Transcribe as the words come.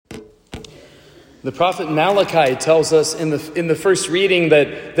The prophet Malachi tells us in the first reading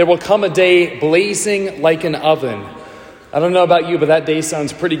that there will come a day blazing like an oven. I don't know about you, but that day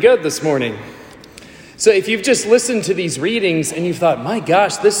sounds pretty good this morning. So if you've just listened to these readings and you've thought, my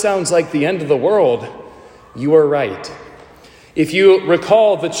gosh, this sounds like the end of the world, you are right. If you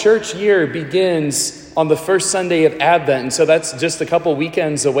recall, the church year begins on the first Sunday of Advent, and so that's just a couple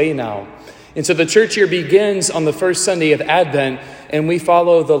weekends away now. And so the church year begins on the first Sunday of Advent, and we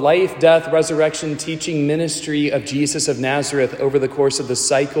follow the life, death, resurrection, teaching ministry of Jesus of Nazareth over the course of the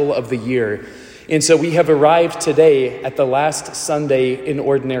cycle of the year. And so we have arrived today at the last Sunday in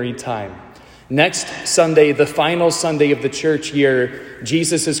ordinary time. Next Sunday, the final Sunday of the church year,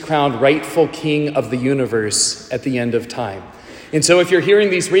 Jesus is crowned rightful King of the universe at the end of time. And so if you're hearing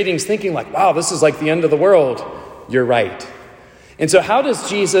these readings thinking like, wow, this is like the end of the world, you're right. And so how does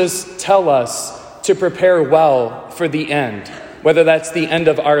Jesus tell us to prepare well for the end? Whether that's the end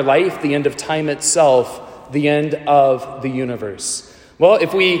of our life, the end of time itself, the end of the universe. Well,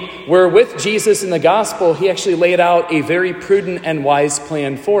 if we were with Jesus in the gospel, he actually laid out a very prudent and wise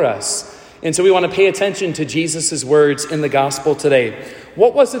plan for us. And so we want to pay attention to Jesus' words in the gospel today.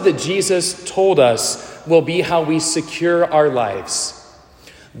 What was it that Jesus told us will be how we secure our lives?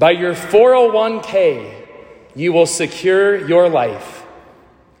 By your 401k, you will secure your life.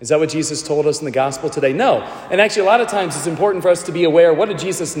 Is that what Jesus told us in the gospel today? No. And actually, a lot of times it's important for us to be aware, what did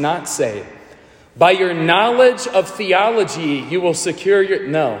Jesus not say? By your knowledge of theology, you will secure your...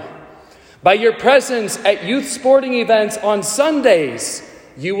 No. By your presence at youth sporting events on Sundays,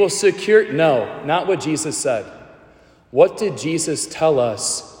 you will secure... No, not what Jesus said. What did Jesus tell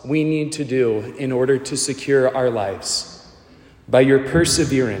us we need to do in order to secure our lives? By your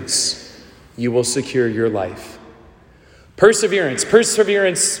perseverance, you will secure your life. Perseverance.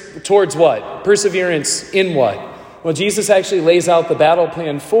 Perseverance towards what? Perseverance in what? Well, Jesus actually lays out the battle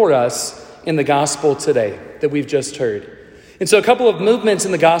plan for us in the gospel today that we've just heard. And so a couple of movements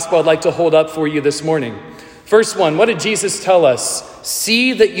in the gospel I'd like to hold up for you this morning. First one, what did Jesus tell us?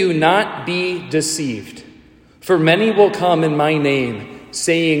 See that you not be deceived. For many will come in my name,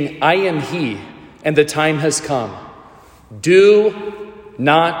 saying, I am he, and the time has come. Do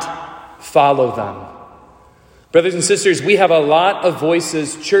not follow them. Brothers and sisters, we have a lot of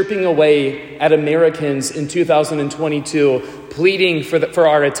voices chirping away at Americans in 2022, pleading for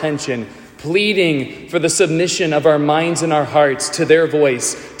our attention, pleading for the submission of our minds and our hearts to their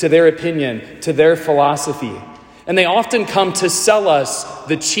voice, to their opinion, to their philosophy. And they often come to sell us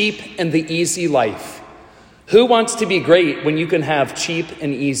the cheap and the easy life. Who wants to be great when you can have cheap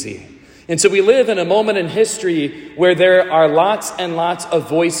and easy? And so we live in a moment in history where there are lots and lots of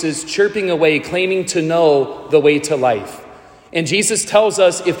voices chirping away, claiming to know the way to life. And Jesus tells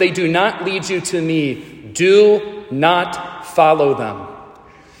us, if they do not lead you to me, do not follow them.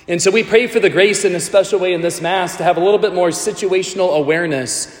 And so we pray for the grace in a special way in this Mass to have a little bit more situational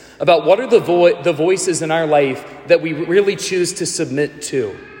awareness about what are the voices in our life that we really choose to submit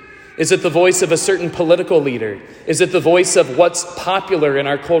to. Is it the voice of a certain political leader? Is it the voice of what's popular in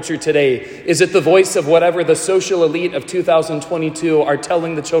our culture today? Is it the voice of whatever the social elite of 2022 are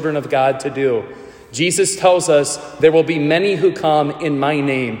telling the children of God to do? Jesus tells us there will be many who come in my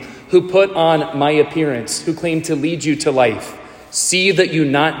name, who put on my appearance, who claim to lead you to life. See that you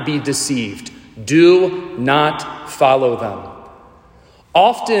not be deceived. Do not follow them.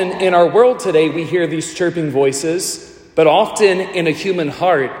 Often in our world today, we hear these chirping voices, but often in a human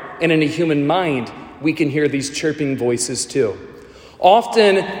heart and in a human mind, we can hear these chirping voices too.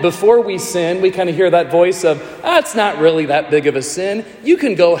 Often before we sin, we kind of hear that voice of, it's not really that big of a sin. You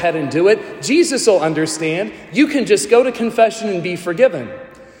can go ahead and do it. Jesus will understand. You can just go to confession and be forgiven.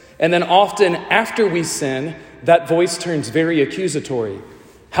 And then often after we sin, that voice turns very accusatory.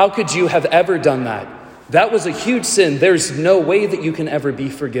 How could you have ever done that? That was a huge sin. There's no way that you can ever be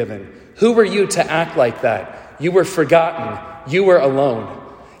forgiven. Who were you to act like that? You were forgotten. You were alone.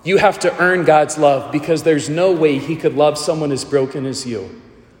 You have to earn God's love because there's no way he could love someone as broken as you.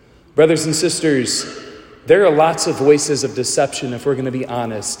 Brothers and sisters, there are lots of voices of deception, if we're going to be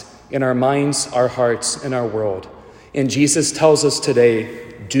honest, in our minds, our hearts, and our world. And Jesus tells us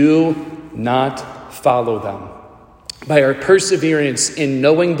today, do not follow them. By our perseverance in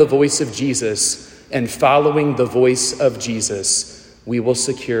knowing the voice of Jesus and following the voice of Jesus, we will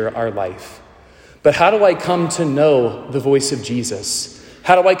secure our life. But how do I come to know the voice of Jesus?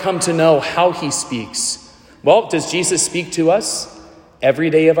 How do I come to know how he speaks? Well, does Jesus speak to us?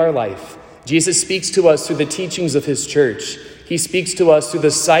 Every day of our life. Jesus speaks to us through the teachings of his church. He speaks to us through the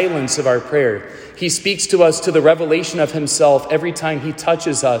silence of our prayer. He speaks to us to the revelation of himself every time he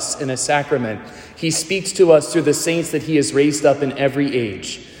touches us in a sacrament. He speaks to us through the saints that he has raised up in every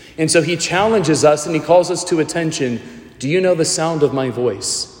age. And so he challenges us and he calls us to attention. Do you know the sound of my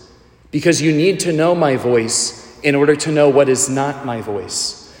voice? Because you need to know my voice in order to know what is not my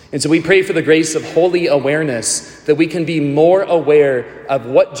voice. And so we pray for the grace of holy awareness, that we can be more aware of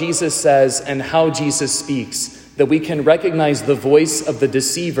what Jesus says and how Jesus speaks, that we can recognize the voice of the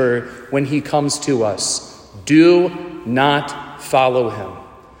deceiver when he comes to us. Do not follow him.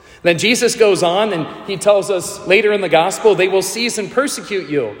 Then Jesus goes on and he tells us later in the gospel, they will seize and persecute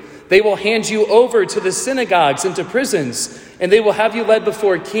you. They will hand you over to the synagogues and to prisons, and they will have you led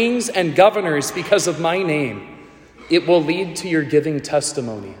before kings and governors because of my name. It will lead to your giving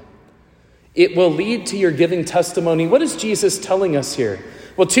testimony. It will lead to your giving testimony. What is Jesus telling us here?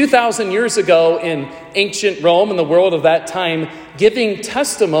 Well, 2,000 years ago in ancient Rome, in the world of that time, giving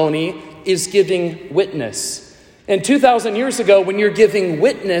testimony is giving witness. And 2,000 years ago, when you're giving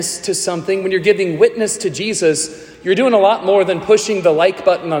witness to something, when you're giving witness to Jesus, you're doing a lot more than pushing the like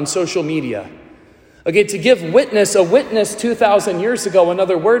button on social media. Okay, to give witness, a witness 2,000 years ago,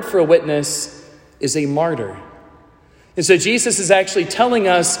 another word for a witness is a martyr. And so Jesus is actually telling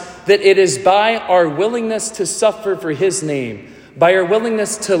us that it is by our willingness to suffer for his name, by our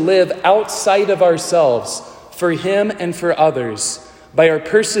willingness to live outside of ourselves for him and for others, by our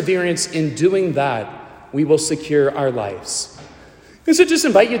perseverance in doing that, we will secure our lives. And so just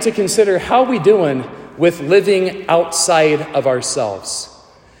invite you to consider how we doing with living outside of ourselves.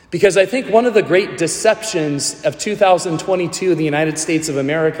 Because I think one of the great deceptions of 2022 in the United States of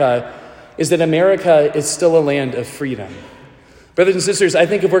America is that America is still a land of freedom. Brothers and sisters, I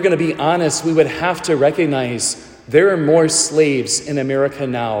think if we're going to be honest, we would have to recognize there are more slaves in America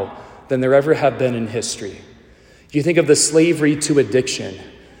now than there ever have been in history. You think of the slavery to addiction,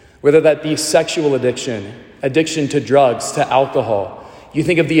 whether that be sexual addiction, addiction to drugs, to alcohol. You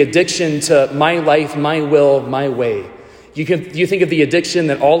think of the addiction to my life, my will, my way. You think of the addiction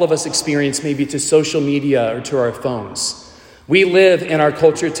that all of us experience maybe to social media or to our phones. We live in our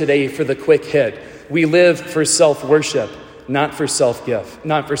culture today for the quick hit. We live for self-worship, not for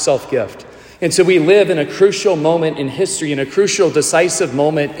self-gift. And so we live in a crucial moment in history, in a crucial, decisive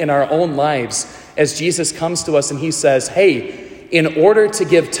moment in our own lives as Jesus comes to us and he says, hey, in order to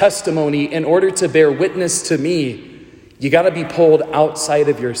give testimony, in order to bear witness to me, you got to be pulled outside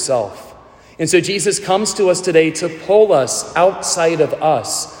of yourself. And so Jesus comes to us today to pull us outside of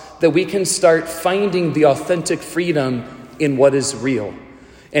us, that we can start finding the authentic freedom in what is real.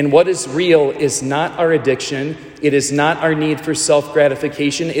 And what is real is not our addiction. It is not our need for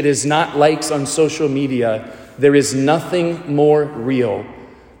self-gratification. It is not likes on social media. There is nothing more real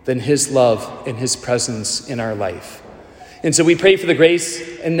than his love and his presence in our life. And so we pray for the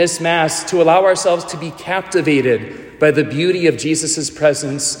grace in this Mass to allow ourselves to be captivated by the beauty of Jesus'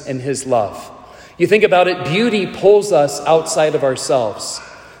 presence and his love. You think about it, beauty pulls us outside of ourselves.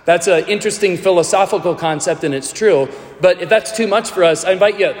 That's an interesting philosophical concept, and it's true. But if that's too much for us, I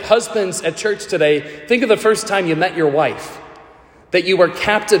invite you, husbands at church today, think of the first time you met your wife, that you were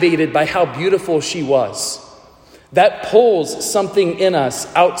captivated by how beautiful she was. That pulls something in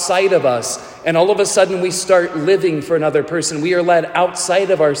us, outside of us, and all of a sudden we start living for another person. We are led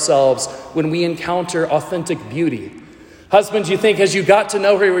outside of ourselves when we encounter authentic beauty. Husbands, you think as you got to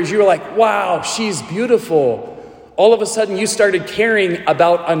know her, you were like, wow, she's beautiful. All of a sudden you started caring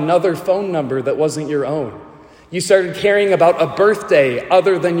about another phone number that wasn't your own. You started caring about a birthday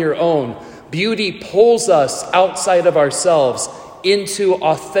other than your own. Beauty pulls us outside of ourselves into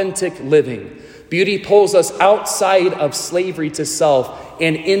authentic living. Beauty pulls us outside of slavery to self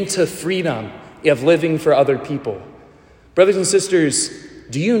and into freedom of living for other people. Brothers and sisters,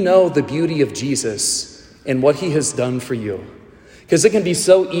 do you know the beauty of Jesus and what he has done for you? Because it can be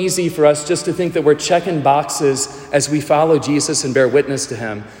so easy for us just to think that we're checking boxes as we follow Jesus and bear witness to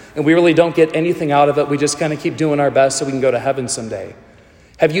him. And we really don't get anything out of it. We just kind of keep doing our best so we can go to heaven someday.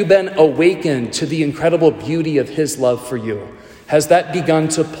 Have you been awakened to the incredible beauty of his love for you? Has that begun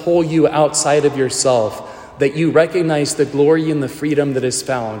to pull you outside of yourself, that you recognize the glory and the freedom that is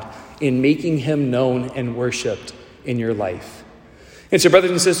found in making him known and worshiped in your life? And so,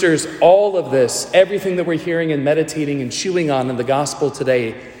 brothers and sisters, all of this, everything that we're hearing and meditating and chewing on in the gospel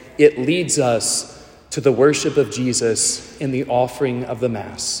today, it leads us to the worship of Jesus in the offering of the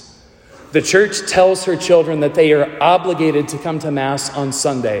Mass. The church tells her children that they are obligated to come to Mass on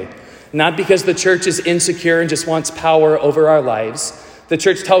Sunday, not because the church is insecure and just wants power over our lives. The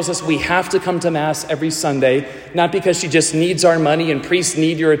church tells us we have to come to Mass every Sunday, not because she just needs our money and priests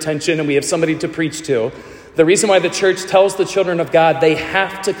need your attention and we have somebody to preach to. The reason why the church tells the children of God they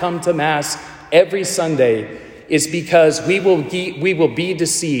have to come to Mass every Sunday is because we will be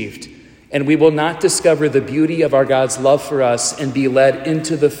deceived And we will not discover the beauty of our God's love for us and be led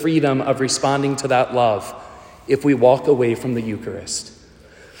into the freedom of responding to that love if we walk away from the Eucharist.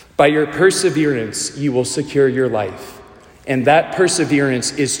 By your perseverance, you will secure your life. And that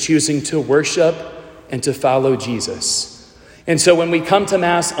perseverance is choosing to worship and to follow Jesus. And so when we come to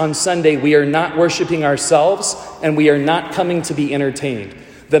Mass on Sunday, we are not worshiping ourselves and we are not coming to be entertained.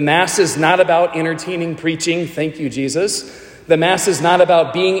 The Mass is not about entertaining preaching. Thank you, Jesus. The Mass is not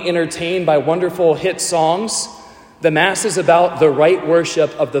about being entertained by wonderful hit songs. The Mass is about the right worship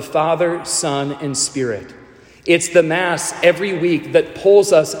of the Father, Son, and Spirit. It's the Mass every week that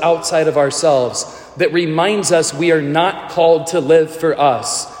pulls us outside of ourselves, that reminds us we are not called to live for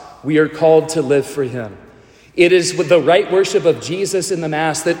us. We are called to live for Him. It is with the right worship of Jesus in the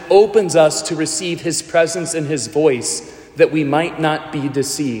Mass that opens us to receive His presence and His voice, that we might not be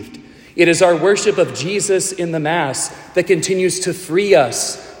deceived. It is our worship of Jesus in the Mass that continues to free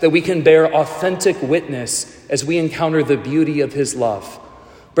us, that we can bear authentic witness as we encounter the beauty of His love.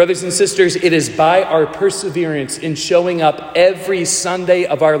 Brothers and sisters, it is by our perseverance in showing up every Sunday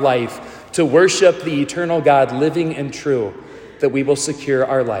of our life to worship the eternal God living and true that we will secure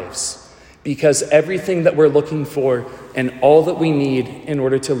our lives. Because everything that we're looking for and all that we need in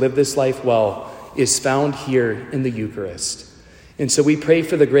order to live this life well is found here in the Eucharist. And so we pray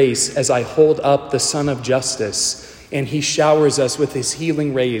for the grace as I hold up the Sun of Justice and He showers us with His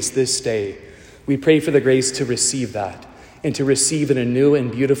healing rays this day. We pray for the grace to receive that and to receive in a new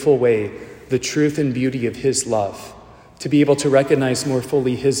and beautiful way the truth and beauty of His love, to be able to recognize more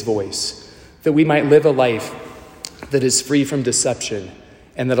fully His voice, that we might live a life that is free from deception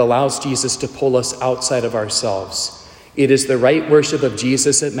and that allows Jesus to pull us outside of ourselves. It is the right worship of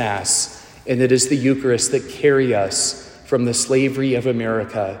Jesus at Mass, and it is the Eucharist that carry us from the slavery of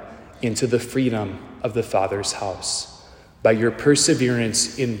America into the freedom of the Father's house. By your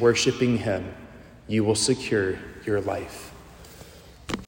perseverance in worshiping Him, you will secure your life.